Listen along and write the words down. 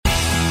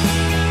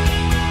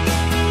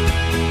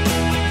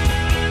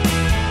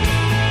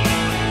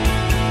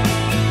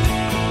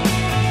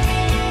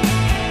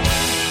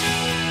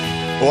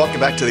Welcome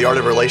back to The Art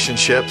of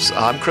Relationships.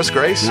 I'm Chris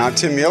Grace. And I'm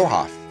Tim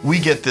Muehlhoff. We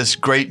get this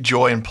great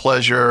joy and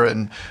pleasure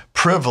and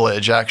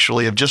privilege,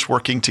 actually, of just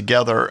working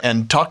together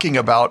and talking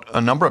about a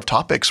number of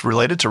topics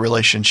related to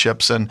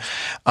relationships. And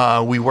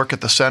we work at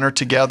the center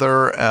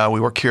together. We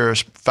work here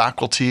as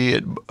faculty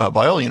at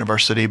Biola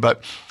University,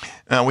 but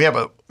we have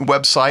a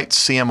website,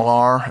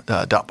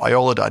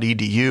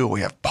 cmr.biola.edu.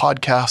 We have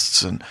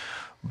podcasts and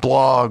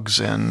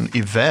blogs and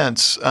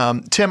events.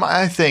 Tim,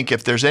 I think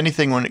if there's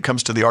anything when it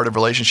comes to the art of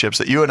relationships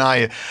that you and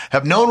I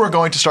have known we're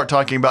going to start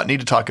talking about,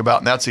 need to talk about,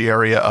 and that's the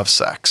area of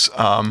sex.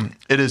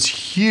 It is a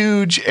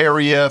huge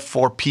area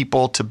for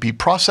people to be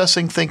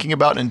processing, thinking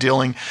about, and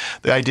dealing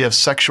the idea of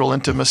sexual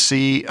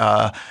intimacy,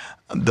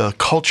 the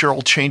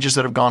cultural changes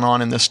that have gone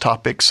on in this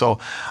topic. So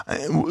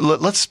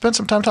let's spend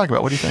some time talking about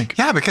it. What do you think?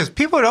 Yeah, because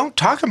people don't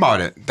talk about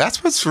it.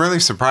 That's what's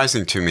really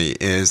surprising to me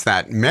is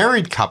that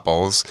married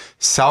couples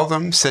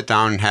seldom sit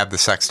down and have the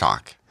sex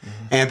talk.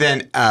 Mm-hmm. And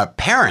then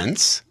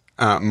parents,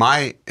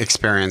 my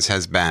experience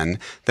has been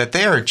that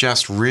they are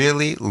just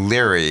really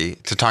leery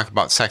to talk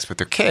about sex with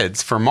their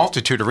kids for a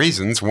multitude of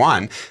reasons.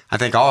 One, I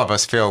think all of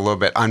us feel a little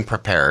bit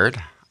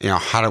unprepared.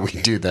 How do we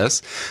do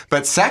this?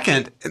 But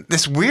second,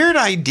 this weird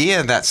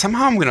idea that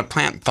somehow I'm going to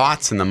plant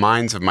thoughts in the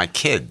minds of my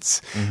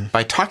kids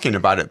by talking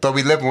about it. Though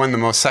we live in one of the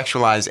most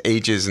sexualized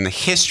ages in the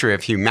history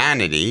of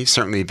humanity,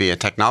 certainly via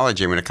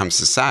technology when it comes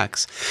to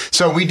sex.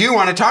 So we do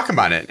want to talk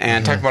about it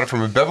and talk about it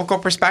from a biblical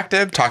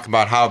perspective, talk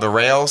about how the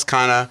rails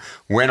kind of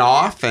went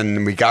off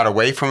and we got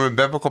away from a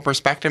biblical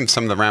perspective and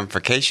some of the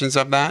ramifications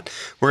of that.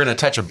 We're going to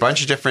touch a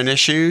bunch of different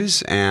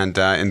issues and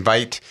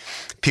invite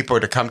people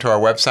to come to our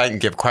website and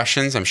give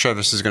questions. I'm sure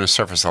this is going to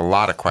surface a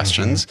lot of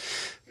questions.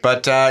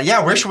 But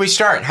where should we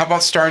start? How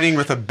about starting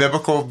with a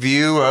biblical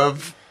view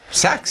of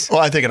sex? Well,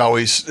 I think it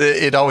always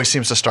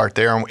seems to start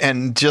there.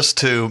 And just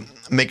to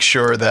make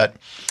sure that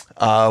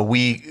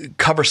we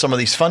cover some of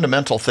these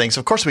fundamental things.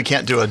 Of course, we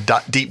can't do a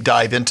deep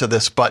dive into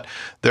this, but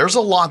there's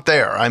a lot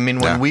there. I mean,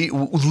 when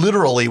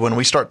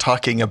we start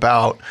talking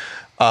about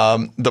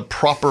the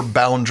proper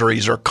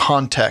boundaries or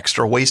context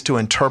or ways to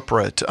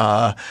interpret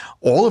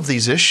all of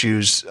these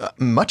issues,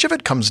 much of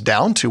it comes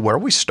down to where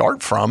we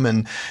start from,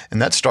 and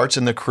that starts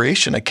in the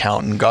creation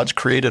account and God's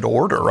created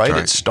order, right?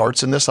 It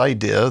starts in this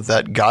idea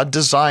that God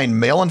designed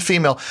male and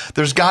female.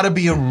 There's got to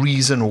be a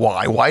reason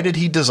why. Why did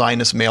he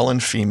design us male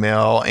and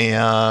female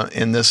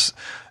in this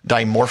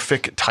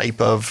dimorphic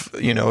type of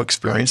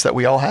experience that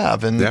we all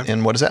have,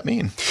 and what does that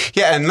mean?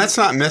 Yeah, and let's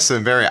not miss a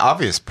very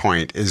obvious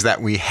point is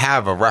that we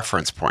have a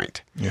reference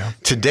point. Yeah.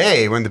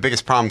 Today, one of the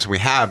biggest problems we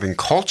have in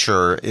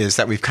culture is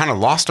that we've kind of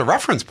lost a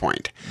reference point.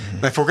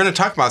 If we're going to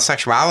talk about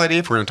sexuality,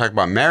 if we're going to talk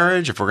about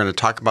marriage, if we're going to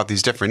talk about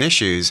these different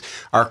issues,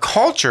 our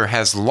culture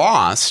has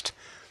lost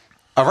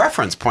a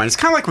reference point. It's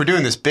kind of like we're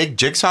doing this big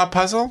jigsaw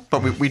puzzle,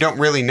 but we don't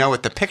really know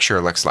what the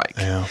picture looks like.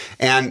 Yeah.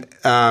 And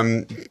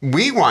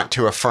we want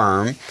to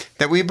affirm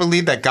that we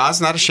believe that God's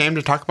not ashamed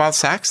to talk about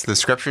sex. The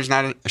Scripture's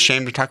not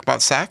ashamed to talk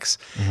about sex.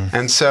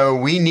 And so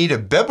we need a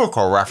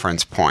biblical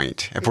reference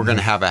point if we're going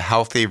to have a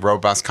healthy,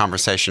 robust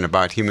conversation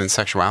about human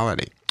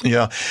sexuality.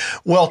 Yeah.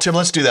 Well, Tim,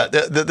 let's do that.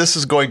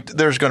 There's going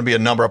to be a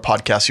number of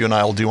podcasts you and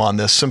I will do on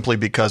this simply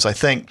because I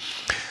think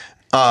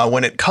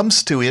when it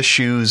comes to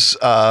issues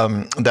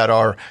that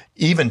are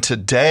even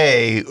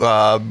today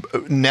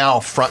now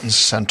front and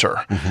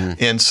center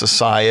in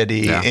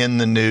society, in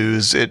the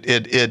news,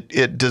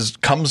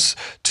 it comes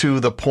to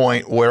the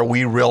point where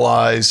we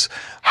realize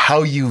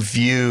how you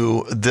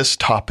view this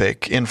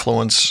topic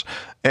influences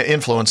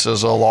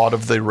a lot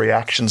of the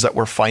reactions that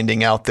we're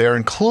finding out there,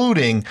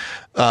 including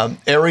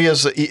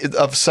areas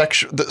of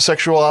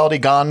sexuality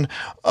gone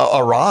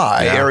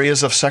awry,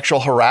 areas of sexual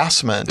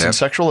harassment and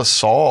sexual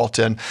assault.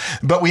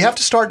 But we have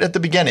to start at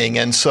the beginning.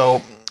 And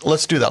so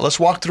let's do that. Let's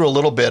walk through a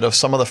little bit of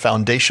some of the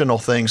foundational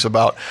things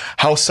about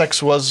how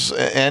sex was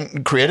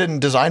created and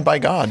designed by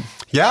God.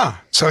 Yeah.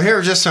 So here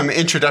are just some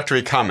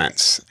introductory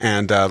comments,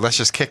 and let's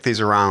just kick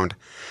these around.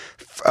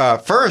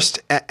 First,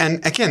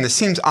 and again, this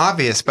seems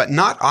obvious, but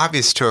not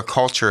obvious to a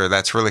culture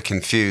that's really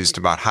confused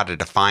about how to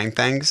define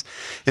things,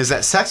 is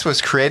that sex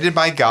was created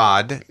by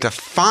God,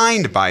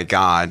 defined by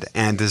God,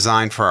 and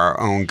designed for our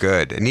own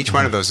good. And each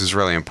one of those is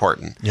really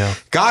important. Yeah.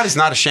 God is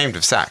not ashamed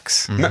of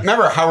sex.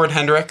 Remember Howard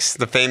Hendricks,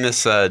 the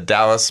famous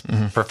Dallas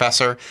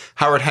professor?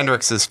 Howard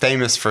Hendricks is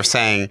famous for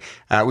saying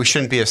we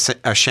shouldn't be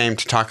ashamed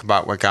to talk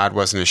about what God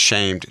wasn't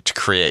ashamed to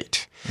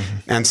create.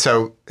 And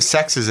so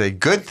sex is a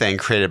good thing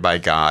created by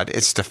God.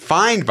 It's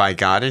defined by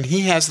God, and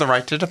he has the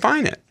right to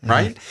define it,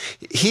 right?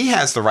 He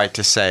has the right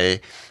to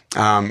say,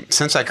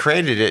 since I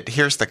created it,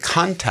 here's the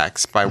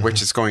context by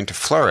which it's going to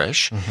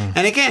flourish.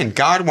 And again,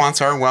 God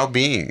wants our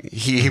well-being.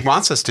 He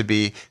wants us to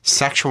be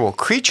sexual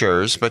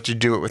creatures, but to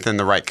do it within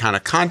the right kind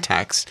of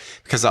context,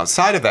 because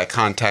outside of that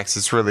context,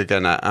 it's really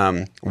going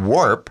to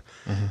warp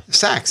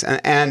sex.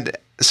 And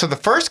so the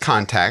first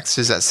context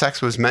is that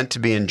sex was meant to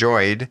be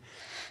enjoyed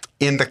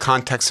in the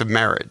context of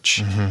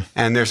marriage.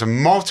 And there's a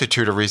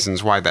multitude of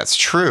reasons why that's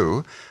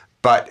true,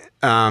 but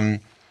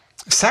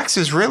sex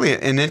is really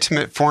an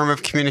intimate form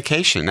of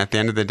communication at the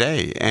end of the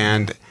day.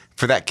 And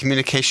for that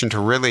communication to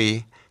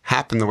really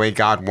happen the way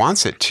God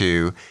wants it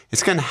to,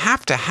 it's going to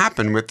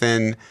happen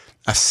within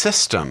a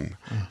system.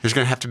 There's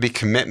going to have to be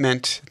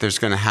commitment. There's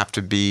going to have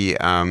to be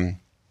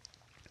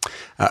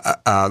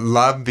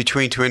love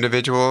between two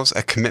individuals,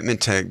 a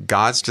commitment to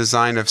God's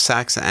design of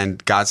sex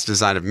and God's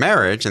design of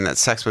marriage, and that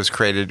sex was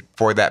created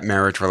for that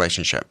marriage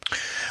relationship.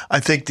 I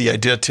think the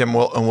idea, Tim,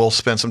 and we'll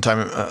spend some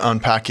time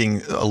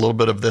unpacking a little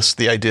bit of this,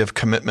 the idea of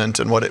commitment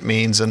and what it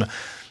means, and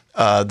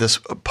this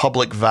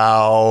public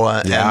vow,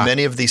 and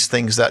many of these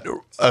things that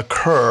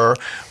occur.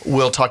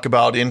 We'll talk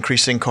about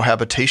increasing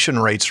cohabitation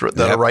rates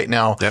that are right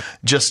now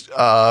just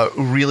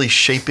really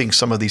shaping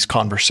some of these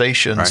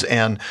conversations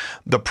and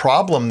the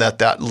problem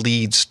that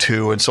leads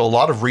to. And so a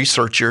lot of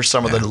researchers,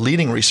 some of the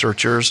leading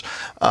researchers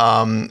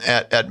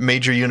at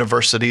major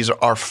universities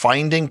are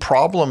finding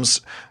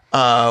problems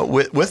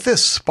with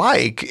this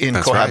spike in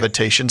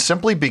cohabitation,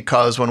 simply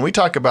because when we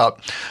talk about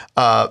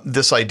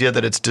this idea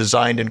that it's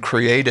designed and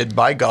created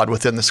by God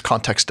within this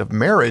context of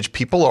marriage,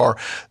 people are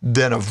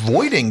then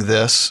avoiding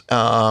this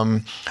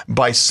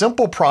by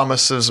simple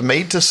promises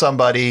made to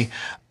somebody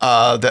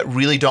that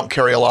really don't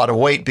carry a lot of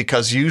weight,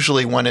 because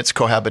usually when it's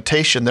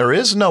cohabitation, there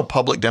is no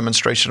public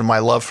demonstration of my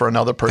love for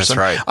another person.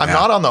 That's right. I'm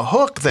not on the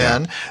hook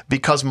then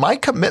because my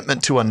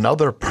commitment to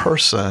another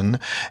person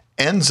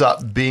ends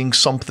up being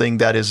something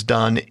that is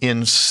done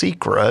in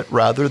secret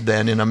rather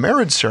than in a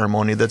marriage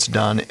ceremony that's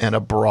done in a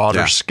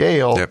broader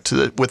scale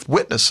with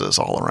witnesses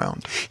all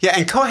around. Yeah,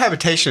 and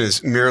cohabitation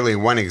is merely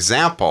one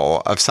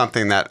example of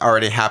something that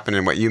already happened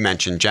in what you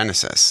mentioned,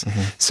 Genesis.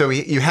 So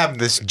you have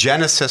this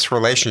Genesis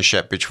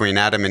relationship between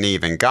Adam and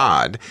Eve and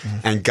God,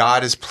 and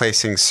God is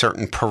placing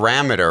certain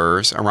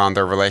parameters around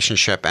their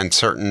relationship and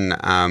certain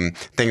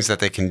things that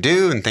they can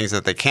do and things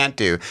that they can't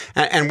do.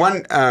 And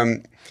one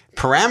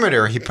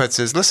parameter he puts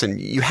is, listen,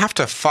 you have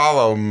to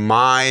follow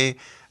my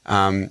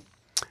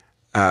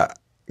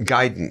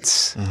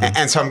guidance.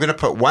 And so I'm going to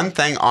put one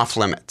thing off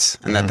limits.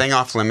 And that thing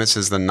off limits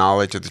is the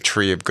knowledge of the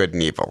tree of good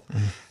and evil.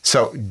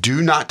 So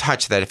do not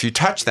touch that. If you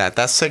touch that,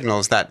 that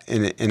signals that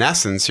in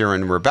essence, you're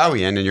in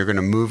rebellion and you're going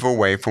to move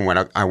away from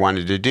what I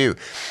wanted to do.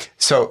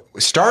 So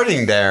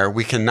starting there,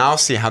 we can now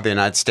see how the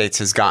United States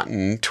has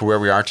gotten to where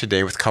we are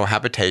today with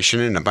cohabitation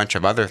and a bunch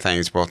of other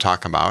things we'll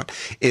talk about,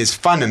 is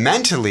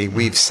fundamentally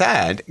we've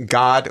said,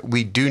 God,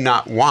 we do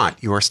not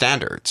want your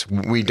standards.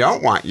 We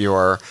don't want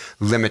your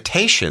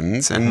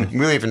limitations. And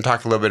we'll even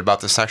talk a little bit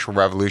about the sexual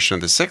revolution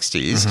of the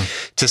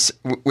 60s,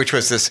 which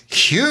was this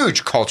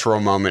huge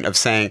cultural moment of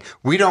saying,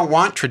 we don't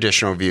want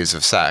traditional views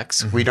of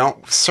sex. We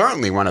don't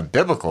certainly want a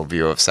biblical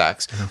view of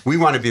sex. We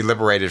want to be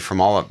liberated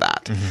from all of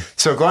that.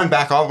 So going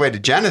back all the way to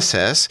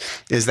Genesis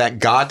is that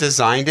God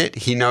designed it.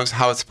 He knows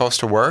how it's supposed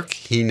to work.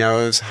 He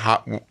knows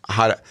how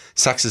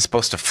sex is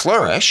supposed to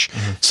flourish.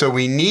 So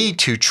we need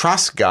to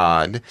trust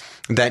God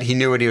that he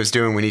knew what he was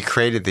doing when he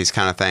created these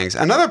kind of things.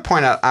 Another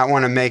point I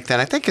want to make that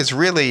I think is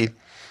really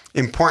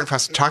important for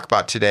us to talk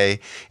about today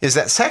is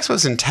that sex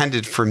was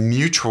intended for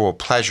mutual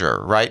pleasure,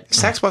 right?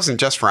 Sex wasn't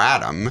just for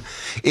Adam.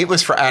 It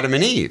was for Adam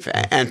and Eve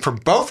and for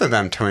both of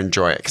them to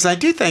enjoy it. Because I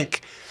do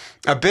think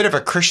a bit of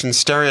a Christian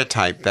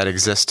stereotype that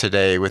exists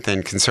today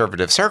within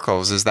conservative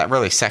circles is that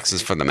really sex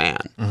is for the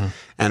man.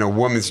 And a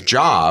woman's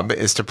job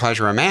is to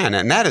pleasure a man.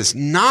 And that is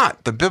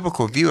not the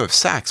biblical view of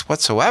sex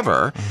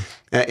whatsoever.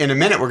 In a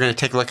minute, we're going to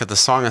take a look at the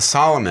Song of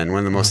Solomon, one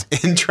of the most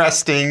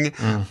interesting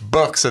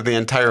books of the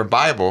entire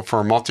Bible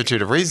for a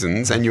multitude of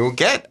reasons, and you'll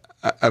get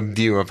a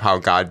view of how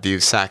God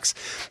views sex.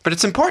 But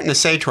it's important to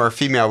say to our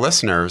female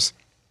listeners,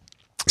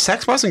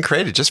 sex wasn't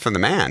created just for the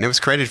man. It was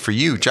created for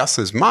you just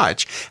as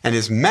much and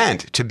is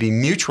meant to be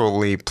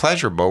mutually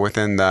pleasurable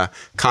within the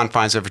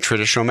confines of a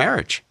traditional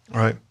marriage.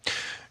 Right.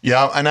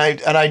 Yeah, and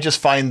I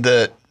just find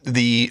that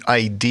the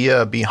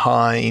idea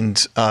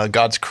behind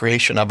God's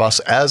creation of us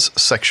as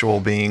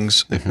sexual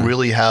beings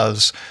really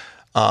has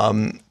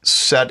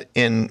set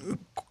in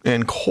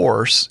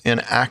course, in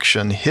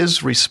action,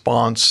 his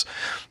response,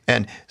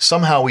 and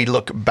somehow we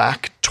look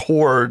back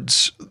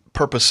towards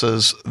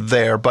purposes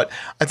there. But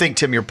I think,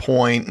 Tim, your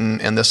point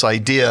and this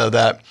idea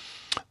that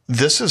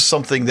this is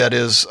something that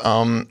is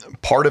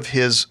part of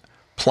his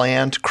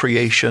planned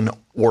creation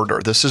order.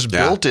 This is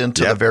built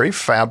into the very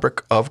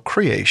fabric of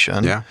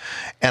creation.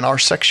 And our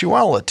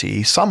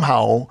sexuality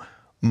somehow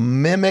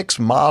mimics,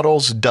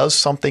 models, does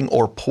something,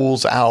 or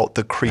pulls out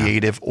the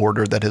creative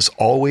order that has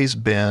always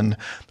been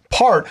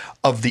part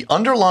of the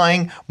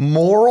underlying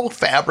moral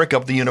fabric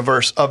of the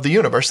universe.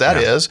 That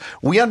is,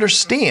 we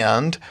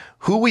understand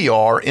who we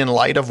are in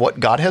light of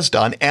what God has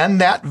done, and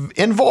that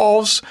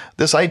involves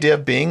this idea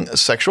of being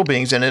sexual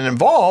beings, and it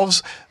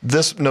involves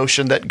this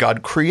notion that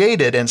God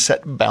created and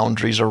set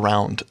boundaries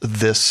around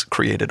this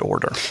created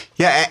order.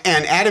 Yeah,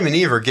 and Adam and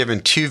Eve are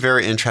given two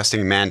very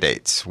interesting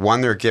mandates.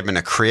 One, they're given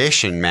a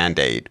creation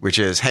mandate, which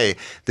is, hey,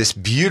 this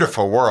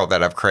beautiful world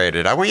that I've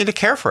created, I want you to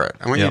care for it.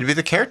 I want you to be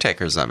the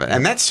caretakers of it.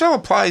 And that still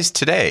applies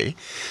today.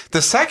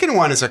 The second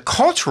one is a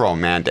cultural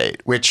mandate,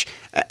 which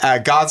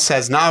God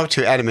says now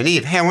to Adam and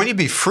Eve, hey, I want you to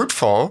be fruitful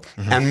fruitful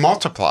and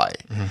multiply,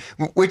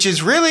 which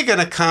is really going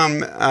to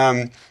come,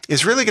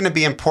 is really going to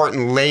be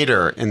important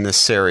later in this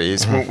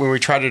series when we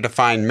try to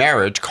define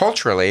marriage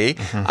culturally.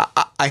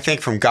 I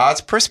think from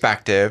God's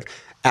perspective,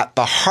 at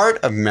the heart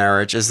of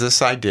marriage is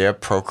this idea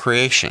of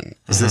procreation,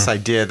 is this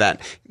idea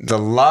that the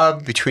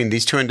love between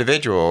these two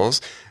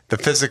individuals, the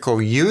physical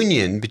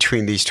union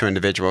between these two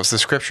individuals, the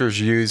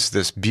scriptures use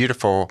this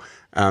beautiful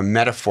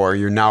metaphor,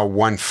 you're now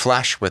one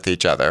flesh with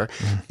each other,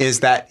 is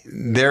that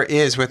there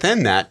is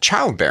within that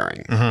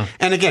childbearing.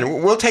 And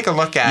again, we'll take a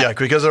look at... Yeah,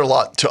 because there's a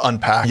lot to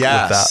unpack with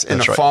that. In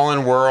a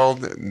fallen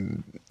world...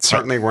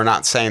 Certainly, we're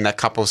not saying that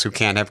couples who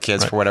can't have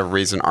kids for whatever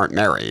reason aren't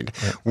married.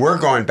 We're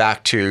going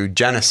back to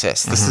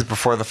Genesis. This is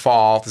before the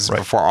fall. This is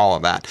before all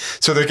of that.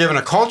 So they're given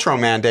a cultural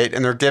mandate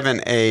and they're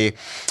given a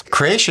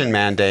creation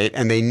mandate,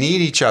 and they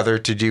need each other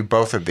to do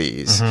both of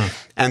these.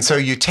 And so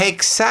you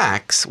take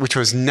sex, which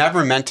was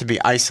never meant to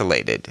be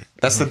isolated.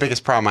 That's the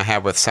biggest problem I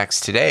have with sex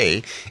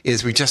today,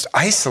 is we just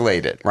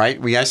isolate it,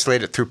 right? We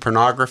isolate it through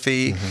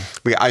pornography.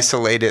 We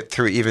isolate it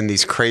through even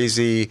these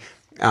crazy...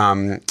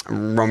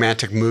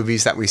 romantic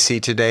movies that we see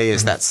today,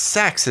 is that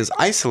sex is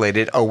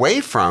isolated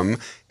away from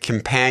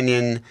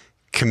companion,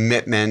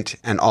 commitment,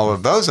 and all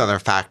of those other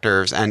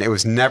factors, and it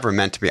was never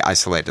meant to be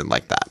isolated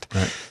like that.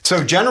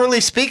 So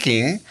generally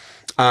speaking,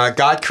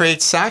 God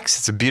creates sex.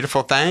 It's a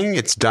beautiful thing.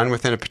 It's done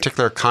within a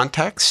particular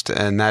context,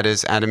 and that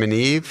is Adam and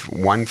Eve,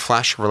 one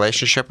flesh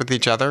relationship with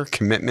each other,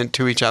 commitment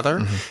to each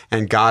other.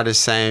 And God is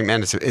saying,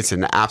 man, it's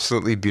an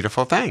absolutely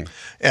beautiful thing.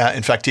 Yeah,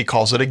 in fact, he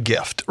calls it a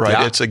gift, right?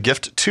 Yeah. It's a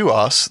gift to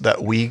us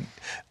that we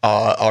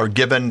are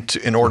given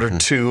in order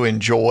to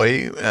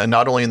enjoy,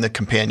 not only in the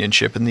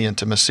companionship and the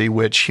intimacy,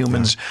 which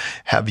humans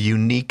have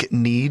unique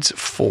needs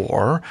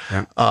for,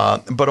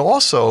 but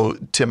also,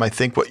 Tim, I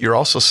think what you're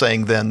also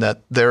saying then,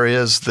 that there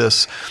is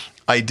this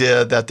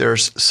idea that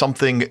there's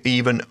something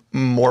even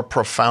more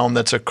profound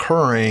that's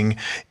occurring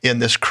in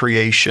this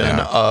creation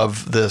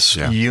of this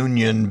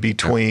union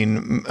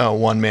between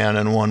one man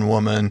and one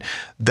woman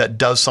that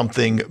does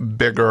something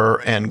bigger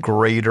and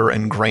greater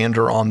and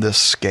grander on this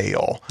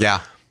scale.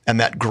 Yeah. And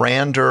that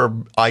grander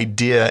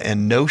idea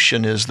and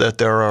notion is that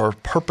there are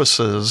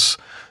purposes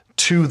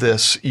to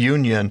this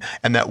union,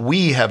 and that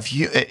we have,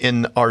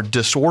 in our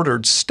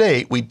disordered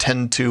state, we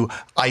tend to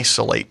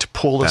isolate,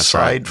 pull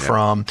aside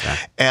from,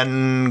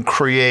 and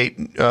create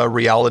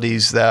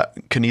realities that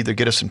can either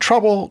get us in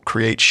trouble,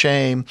 create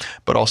shame,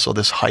 but also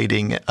this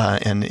hiding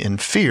and in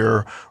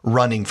fear,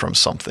 running from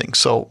something.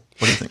 So what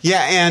do you think?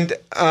 Yeah,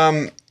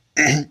 and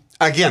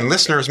again,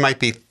 listeners might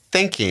be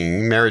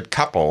thinking, married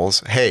couples,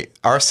 hey,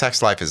 our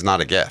sex life is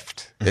not a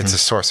gift. It's a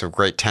source of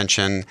great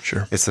tension.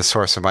 It's the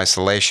source of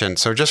isolation.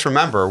 So just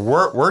remember,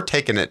 we're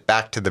taking it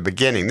back to the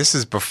beginning. This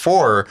is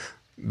before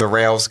the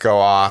rails go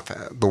off,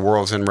 the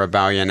world's in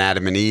rebellion,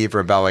 Adam and Eve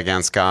rebel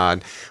against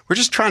God. We're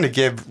just trying to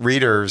give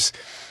readers,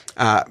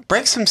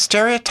 break some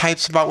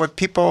stereotypes about what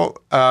people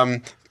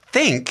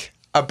think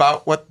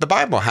about what the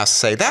Bible has to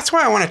say. That's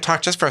why I want to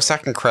talk just for a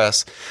second,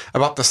 Chris,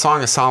 about the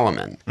Song of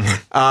Solomon.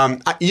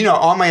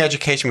 All my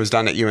education was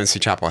done at UNC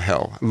Chapel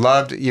Hill.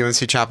 Loved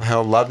UNC Chapel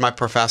Hill, loved my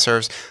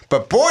professors,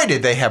 but boy,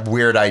 did they have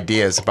weird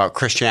ideas about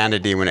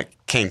Christianity when it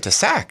came to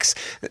sex.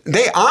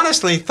 They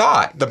honestly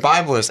thought the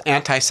Bible is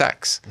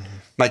anti-sex.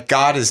 Like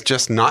God is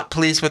just not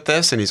pleased with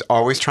this, and he's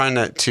always trying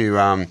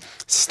to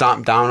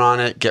stomp down on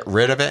it, get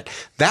rid of it.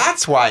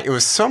 That's why it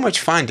was so much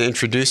fun to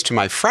introduce to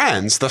my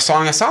friends the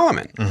Song of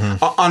Solomon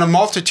on a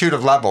multitude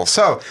of levels.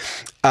 So,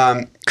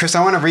 Chris,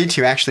 I want to read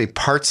to you actually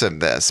parts of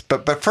this.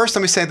 But first,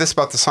 let me say this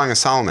about the Song of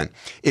Solomon.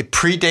 It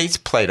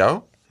predates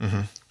Plato.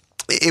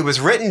 It was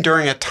written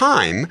during a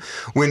time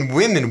when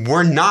women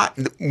were not,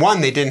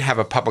 one, they didn't have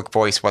a public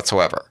voice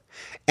whatsoever.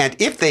 And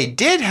if they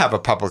did have a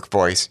public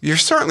voice, you're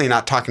certainly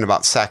not talking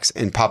about sex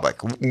in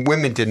public.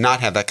 Women did not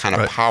have that kind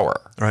of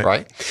power,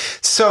 right?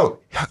 So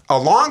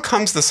along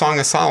comes the Song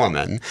of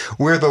Solomon,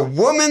 where the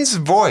woman's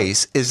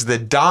voice is the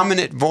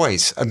dominant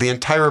voice of the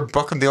entire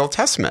book of the Old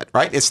Testament,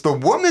 right? It's the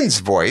woman's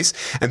voice,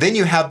 and then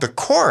you have the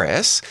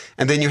chorus,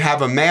 and then you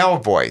have a male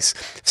voice.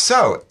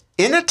 So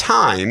in a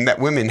time that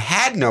women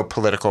had no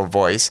political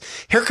voice,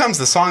 here comes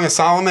the Song of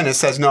Solomon. It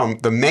says, no,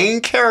 the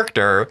main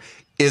character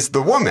is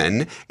the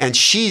woman, and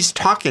she's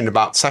talking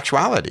about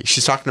sexuality.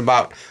 She's talking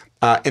about,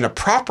 in a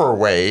proper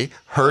way,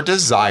 her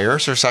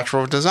desires, her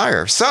sexual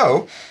desire.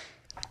 So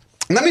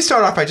let me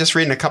start off by just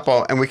reading a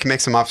couple, and we can make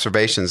some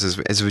observations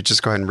as we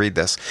just go ahead and read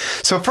this.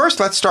 So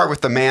first, let's start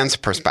with the man's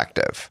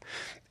perspective.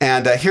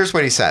 And here's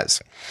what he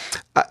says.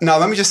 Now,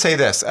 let me just say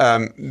this.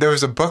 There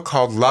was a book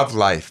called Love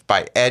Life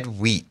by Ed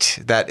Wheat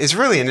that is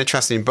really an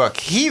interesting book.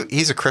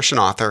 He's a Christian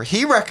author.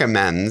 He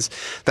recommends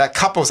that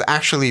couples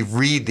actually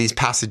read these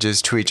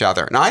passages to each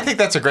other. Now, I think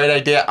that's a great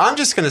idea. I'm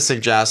just going to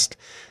suggest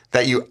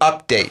that you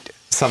update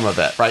some of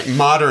it, right?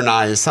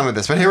 Modernize some of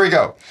this. But here we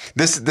go.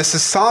 This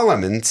is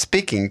Solomon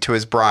speaking to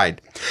his bride.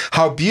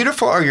 How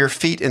beautiful are your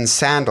feet in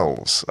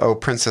sandals, O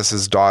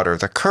princess's daughter.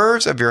 The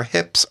curves of your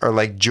hips are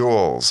like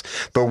jewels,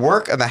 the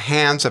work of the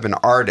hands of an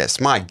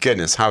artist. My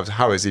goodness,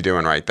 how is he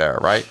doing right there,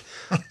 right?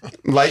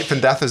 Life and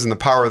death is in the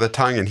power of the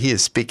tongue, and he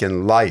is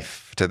speaking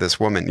life to this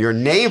woman. Your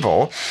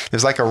navel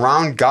is like a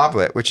round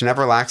goblet which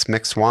never lacks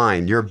mixed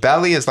wine. Your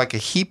belly is like a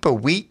heap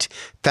of wheat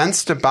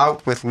fenced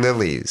about with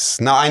lilies.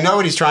 Now, I know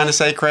what he's trying to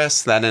say,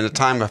 Chris, that in a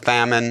time of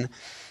famine,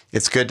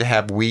 it's good to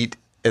have wheat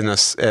in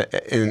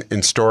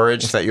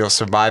storage so that you'll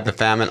survive the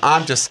famine.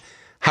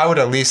 How would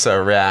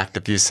Elisa react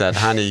if you said,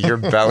 honey, your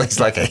belly's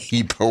like a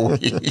heap of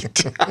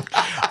wheat?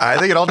 I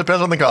think it all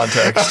depends on the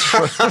context.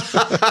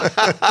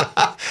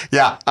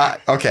 Yeah.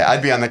 Okay.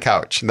 I'd be on the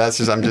couch.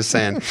 I'm just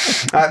saying.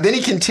 Then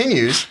he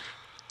continues.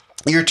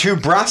 Your two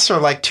breasts are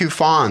like two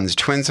fawns,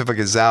 twins of a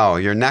gazelle.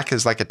 Your neck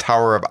is like a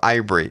tower of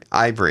ivory.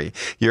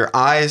 Your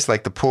eyes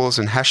like the pools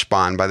in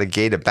Heshbon by the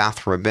gate of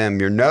Bath Rabbim.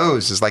 Your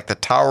nose is like the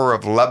tower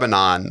of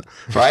Lebanon.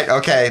 Right?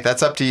 Okay,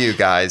 that's up to you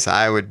guys.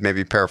 I would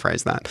maybe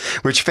paraphrase that.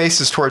 Which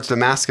faces towards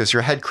Damascus.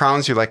 Your head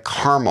crowns you like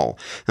Carmel,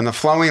 and the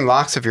flowing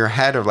locks of your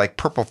head are like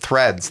purple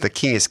threads. The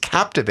king is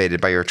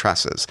captivated by your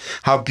tresses.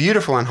 How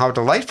beautiful and how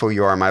delightful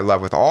you are, my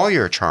love, with all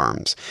your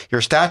charms. Your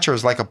stature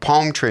is like a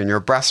palm tree, and your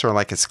breasts are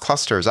like its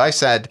clusters. I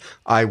said,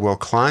 I will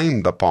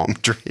climb the palm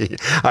tree.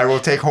 I will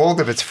take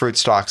hold of its fruit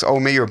stalks. Oh,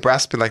 may your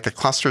breasts be like the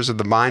clusters of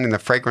the vine, and the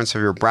fragrance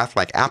of your breath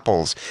like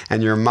apples,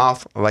 and your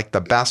mouth like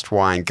the best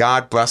wine.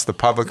 God bless the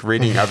public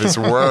reading of his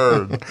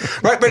word.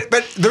 Right,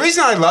 but the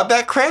reason I love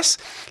that, Chris,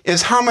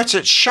 is how much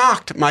it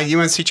shocked my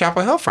UNC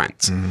Chapel Hill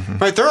friends. Mm-hmm.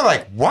 Right, they're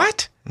like,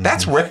 what? Mm-hmm.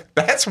 That's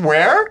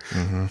where?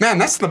 Mm-hmm. Man,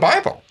 that's the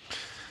Bible.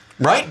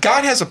 Right?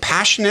 God has a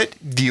passionate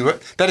view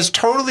that is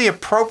totally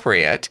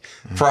appropriate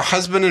for a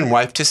husband and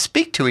wife to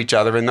speak to each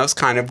other in those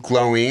kind of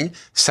glowing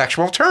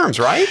sexual terms,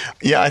 right?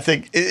 Yeah, I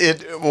think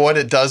what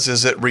it does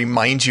is it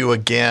reminds you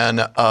again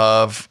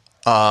of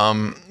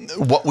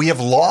what we have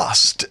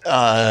lost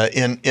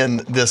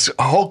in this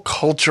whole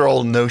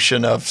cultural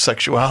notion of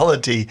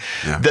sexuality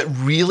that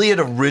really had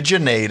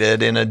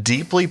originated in a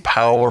deeply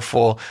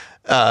powerful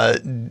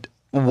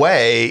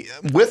way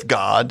with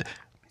God.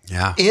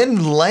 Yeah.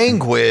 In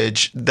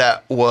language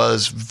that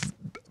was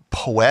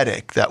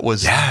poetic, that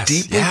was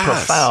deeply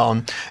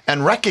profound,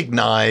 and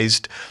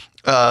recognized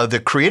the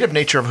creative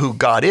nature of who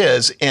God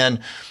is. And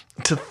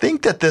to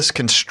think that this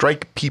can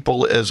strike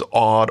people as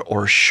odd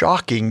or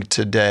shocking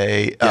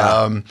today,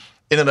 in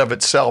and of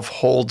itself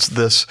holds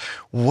this,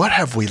 what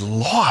have we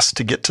lost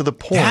to get to the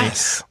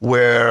point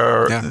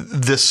where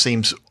this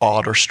seems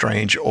odd or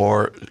strange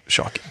or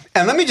shocking?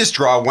 And let me just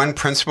draw one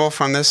principle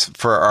from this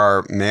for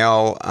our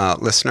male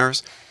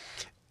listeners.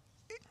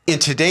 In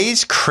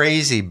today's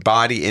crazy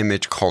body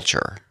image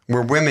culture,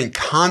 where women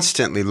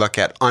constantly look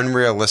at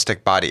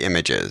unrealistic body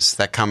images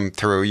that come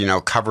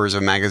through, covers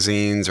of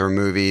magazines or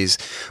movies,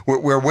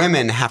 where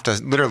women have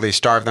to literally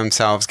starve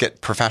themselves,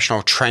 get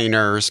professional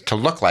trainers to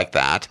look like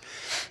that,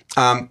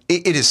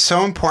 it is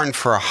so important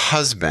for a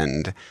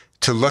husband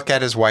to look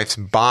at his wife's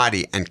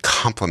body and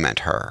compliment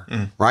her,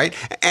 right?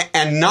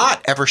 And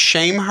not ever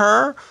shame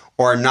her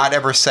or not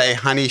ever say,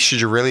 honey,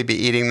 should you really be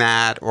eating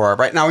that? Or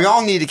right now, we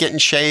all need to get in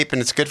shape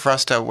and it's good for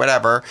us to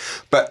whatever.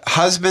 But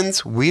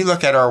husbands, we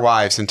look at our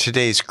wives in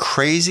today's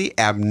crazy,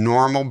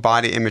 abnormal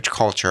body image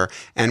culture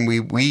and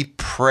we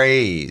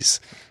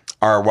praise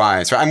our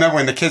wives. I remember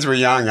when the kids were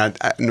young,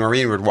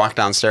 Noreen would walk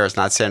downstairs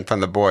and I'd say in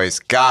front of the boys,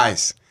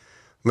 guys,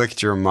 look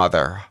at your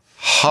mother.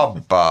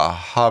 Hubba,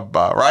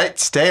 right?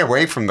 Stay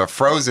away from the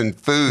frozen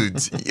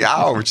foods.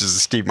 Which is a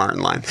Steve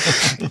Martin line.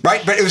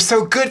 Right? But it was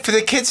so good for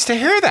the kids to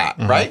hear that,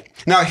 right?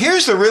 Now,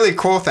 here's the really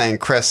cool thing,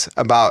 Chris,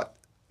 about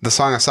the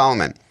Song of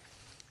Solomon.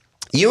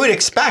 You would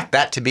expect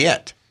that to be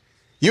it.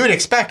 You would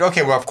expect,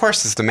 okay, well, of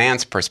course, it's the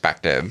man's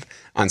perspective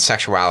on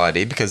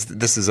sexuality because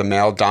this is a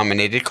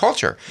male-dominated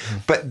culture.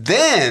 But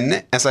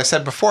then, as I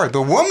said before,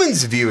 the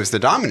woman's view is the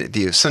dominant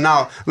view. So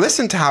now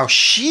listen to how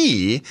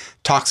she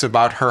talks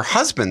about her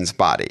husband's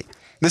body.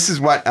 This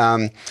is what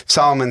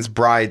Solomon's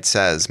bride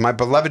says. My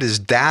beloved is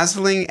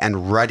dazzling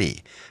and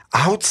ruddy,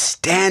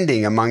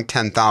 outstanding among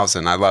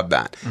 10,000. I love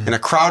that. In a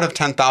crowd of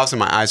 10,000,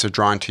 my eyes are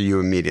drawn to you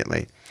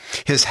immediately.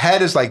 His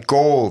head is like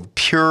gold,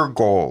 pure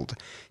gold.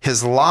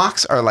 His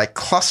locks are like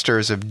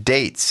clusters of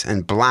dates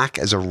and black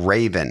as a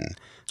raven.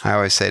 I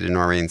always say to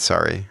Noreen,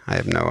 sorry, I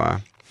have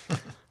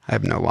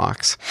no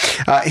locks.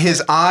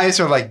 His eyes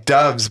are like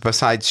doves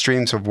beside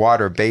streams of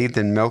water, bathed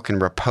in milk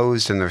and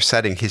reposed in their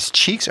setting. His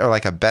cheeks are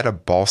like a bed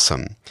of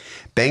balsam,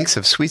 banks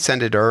of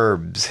sweet-scented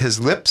herbs. His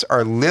lips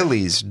are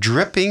lilies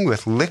dripping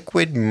with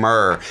liquid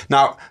myrrh.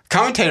 Now,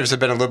 commentators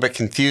have been a little bit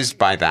confused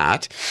by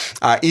that.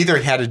 Either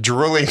he had a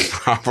drooling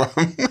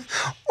problem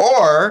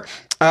or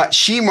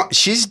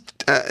she's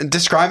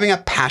describing a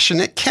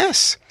passionate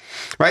kiss.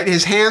 Right?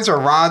 His hands are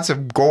rods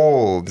of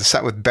gold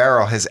set with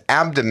beryl. His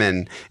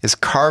abdomen is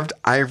carved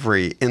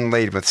ivory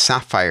inlaid with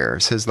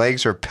sapphires. His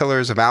legs are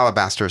pillars of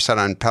alabaster set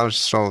on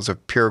pedestals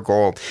of pure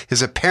gold.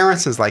 His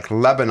appearance is like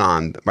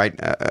Lebanon, right?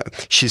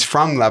 She's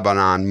from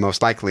Lebanon,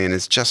 most likely, and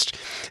it's just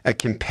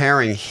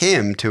comparing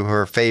him to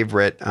her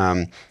favorite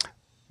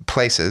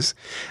places.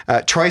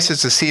 Choice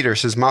as a cedar,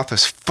 his mouth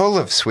is full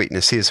of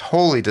sweetness. He is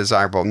wholly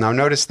desirable. Now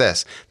notice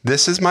this.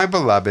 This is my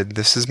beloved.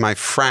 This is my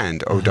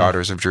friend, O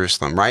daughters of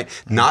Jerusalem, right?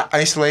 Not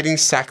isolating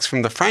sex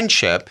from the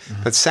friendship,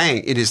 but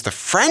saying it is the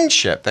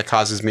friendship that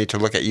causes me to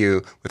look at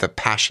you with a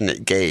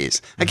passionate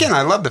gaze. Again,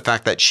 I love the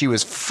fact that she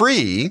was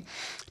free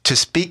to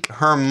speak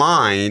her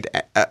mind,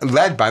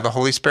 led by the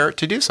Holy Spirit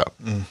to do so.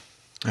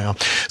 Yeah.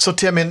 So,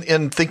 Tim,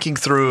 in thinking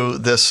through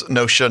this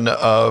notion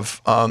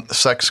of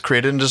sex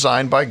created and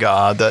designed by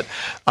God, that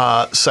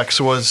sex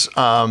was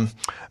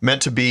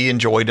meant to be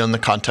enjoyed in the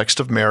context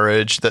of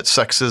marriage, that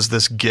sex is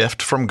this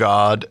gift from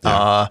God,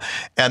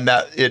 and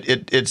that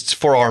it's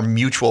for our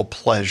mutual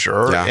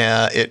pleasure,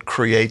 and it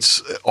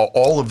creates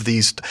all of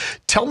these.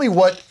 Tell me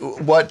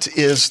what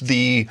is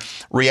the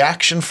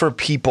reaction for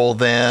people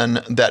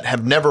then that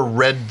have never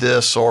read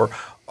this or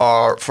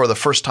are for the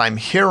first time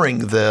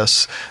hearing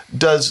this?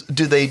 Do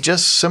they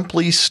just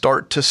simply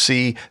start to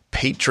see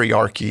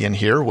patriarchy in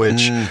here,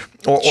 which,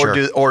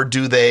 or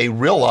do they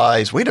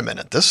realize, wait a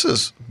minute,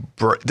 this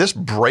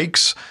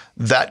breaks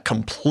that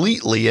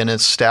completely and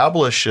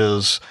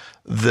establishes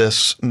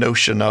this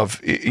notion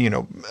of,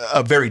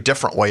 a very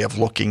different way of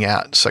looking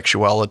at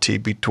sexuality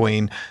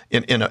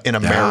in a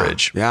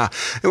marriage? Yeah.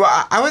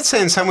 Well, I would say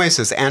in some ways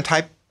it's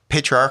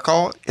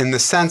patriarchal in the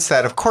sense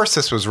that, of course,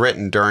 this was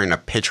written during a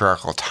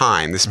patriarchal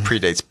time. This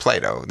predates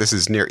Plato. This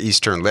is Near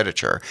Eastern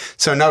literature.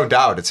 So no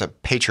doubt it's a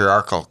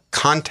patriarchal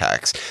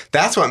context.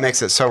 That's what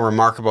makes it so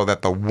remarkable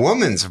that the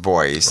woman's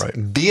voice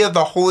via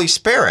the Holy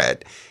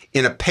Spirit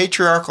in a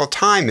patriarchal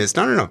time is,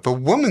 no, the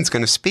woman's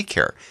going to speak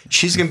here.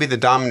 She's going to be the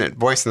dominant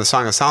voice in the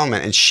Song of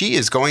Solomon, and she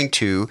is going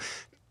to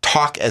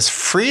talk as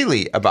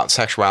freely about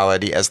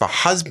sexuality as the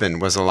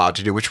husband was allowed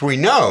to do, which we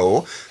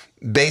know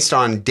based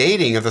on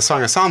dating of the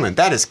Song of Solomon,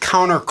 that is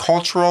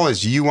countercultural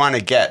as you want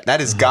to get. That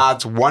is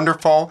God's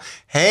wonderful,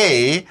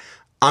 hey,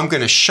 I'm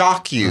going to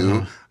shock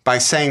you by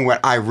saying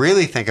what I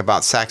really think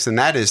about sex, and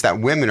that is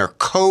that women are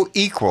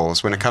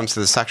co-equals when it comes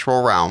to the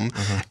sexual realm,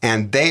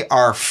 and they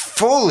are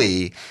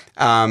fully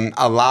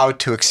allowed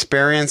to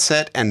experience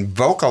it and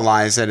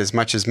vocalize it as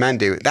much as men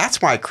do.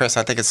 That's why, Chris,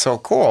 I think it's so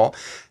cool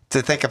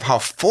to think of how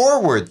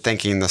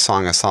forward-thinking the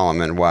Song of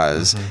Solomon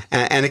was.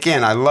 And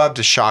again, I love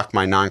to shock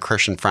my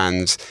non-Christian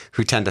friends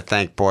who tend to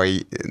think, boy,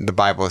 the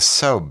Bible is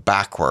so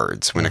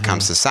backwards when it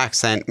comes to sex.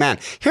 Saying, man,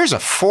 here's a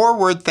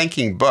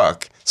forward-thinking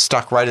book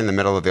stuck right in the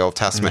middle of the Old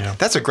Testament. Yeah.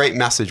 That's a great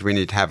message we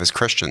need to have as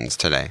Christians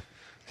today.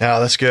 Yeah,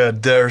 that's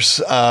good.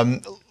 There's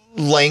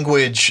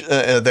language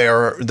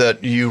there that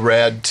you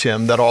read,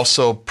 Tim, that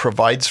also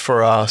provides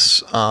for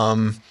us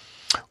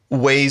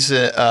ways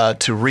to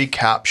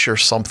recapture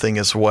something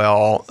as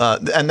well,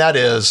 and that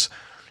is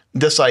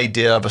this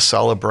idea of a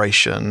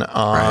celebration,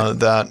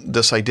 that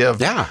this idea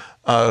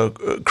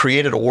of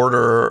created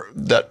order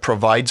that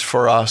provides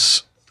for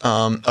us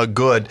a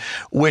good,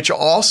 which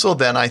also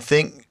then I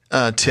think,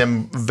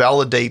 Tim,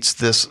 validates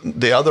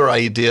the other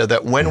idea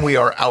that when we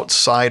are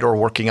outside or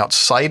working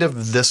outside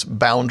of this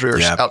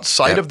boundary or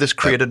outside of this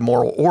created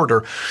moral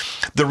order,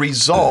 the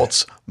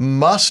results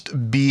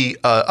must be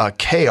a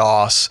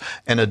chaos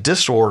and a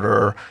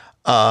disorder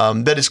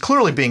that is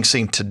clearly being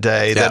seen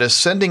today, that is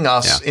sending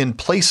us in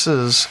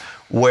places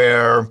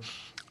where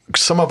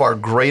some of our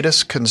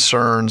greatest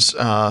concerns,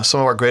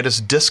 some of our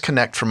greatest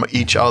disconnect from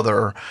each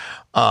other,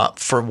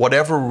 for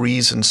whatever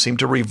reason, seem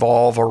to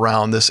revolve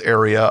around this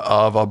area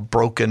of a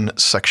broken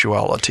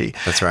sexuality.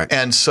 That's right.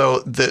 And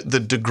so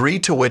the degree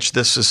to which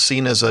this is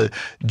seen as a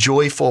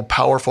joyful,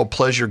 powerful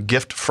pleasure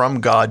gift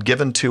from God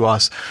given to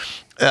us,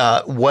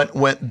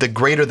 when the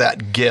greater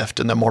that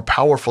gift and the more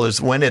powerful is,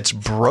 when it's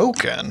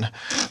broken,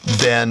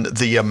 then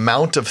the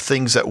amount of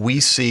things that we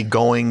see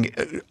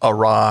going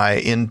awry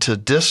into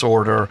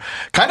disorder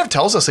kind of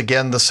tells us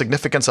again the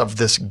significance of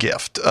this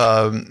gift,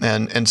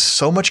 and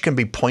so much can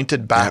be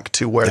pointed back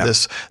to where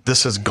this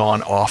has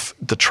gone off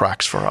the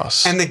tracks for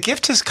us. And the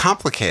gift is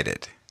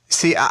complicated.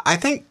 See, I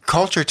think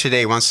culture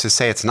today wants to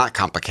say it's not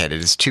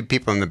complicated. It's two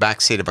people in the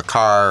backseat of a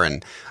car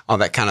and all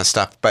that kind of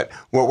stuff. But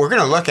what we're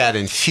going to look at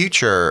in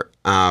future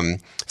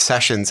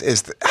sessions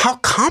is how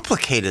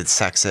complicated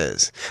sex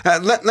is.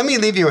 Let me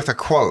leave you with a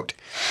quote.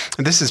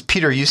 This is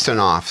Peter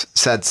Ustinov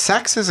said,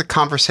 "Sex is a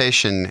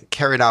conversation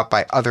carried out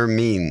by other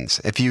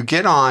means. If you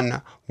get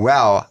on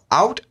well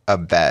out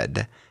of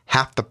bed,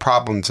 half the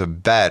problems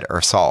of bed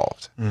are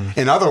solved."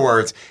 In other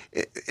words,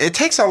 it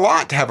takes a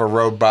lot to have a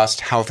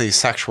robust, healthy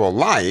sexual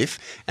life,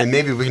 and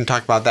maybe we can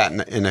talk about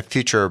that in a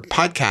future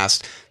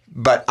podcast.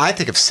 But I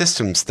think of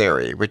systems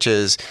theory, which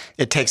is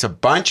it takes a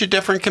bunch of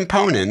different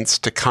components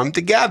to come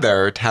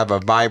together to have a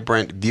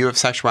vibrant view of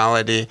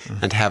sexuality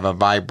and to have a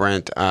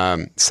vibrant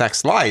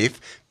sex life,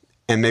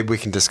 and maybe we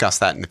can discuss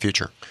that in the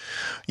future.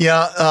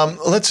 Yeah,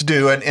 let's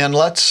do it, and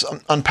let's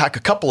unpack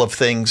a couple of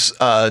things,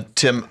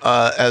 Tim,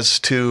 as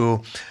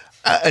to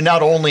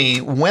not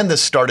only when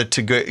this started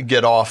to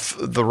get off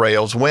the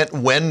rails,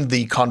 when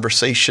the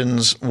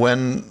conversations,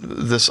 when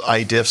this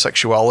idea of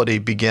sexuality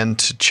began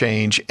to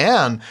change,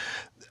 and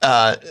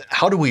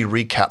how do we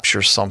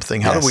recapture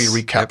something? How do we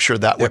recapture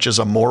that which is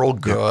a moral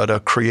good, a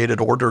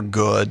created order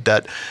good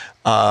that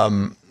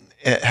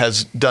it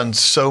has done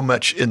so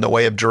much in the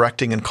way of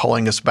directing and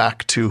calling us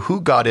back to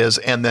who God is,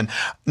 and then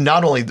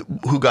not only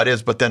who God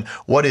is, but then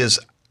what is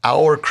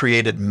our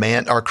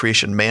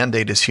creation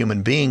mandate as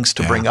human beings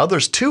to bring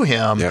others to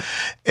Him.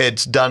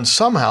 It's done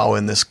somehow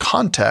in this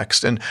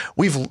context, and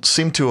we've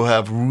seemed to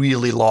have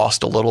really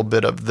lost a little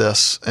bit of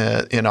this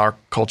in our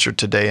culture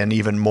today, and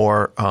even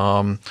more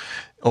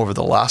over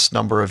the last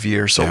number of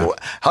years. So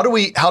how do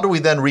we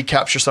then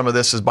recapture some of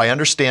this? Is by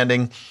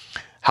understanding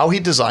how He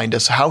designed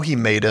us, how He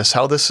made us,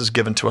 how this is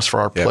given to us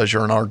for our pleasure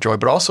and our joy,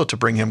 but also to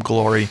bring Him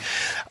glory.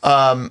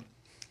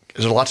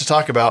 There's a lot to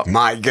talk about.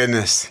 My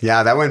goodness.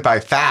 Yeah, that went by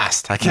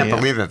fast. I can't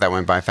believe that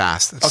went by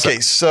fast.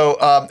 Okay,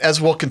 so as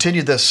we'll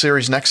continue this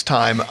series next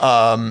time,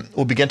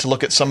 we'll begin to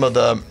look at some of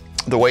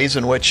the ways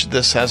in which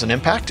this has an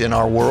impact in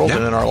our world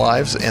and in our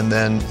lives, and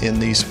then in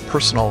these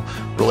personal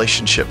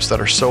relationships that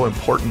are so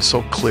important,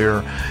 so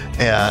clear,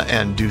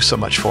 and do so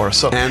much for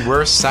us. And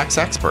we're sex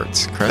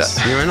experts,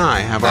 Chris. You and I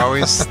have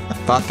always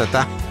thought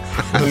that.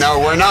 No,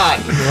 we're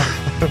not.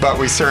 But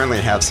we certainly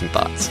have some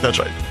thoughts. That's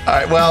right. All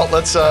right. Well,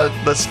 let's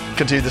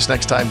continue this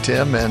next time,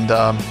 Tim, and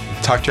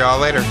talk to you all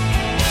later.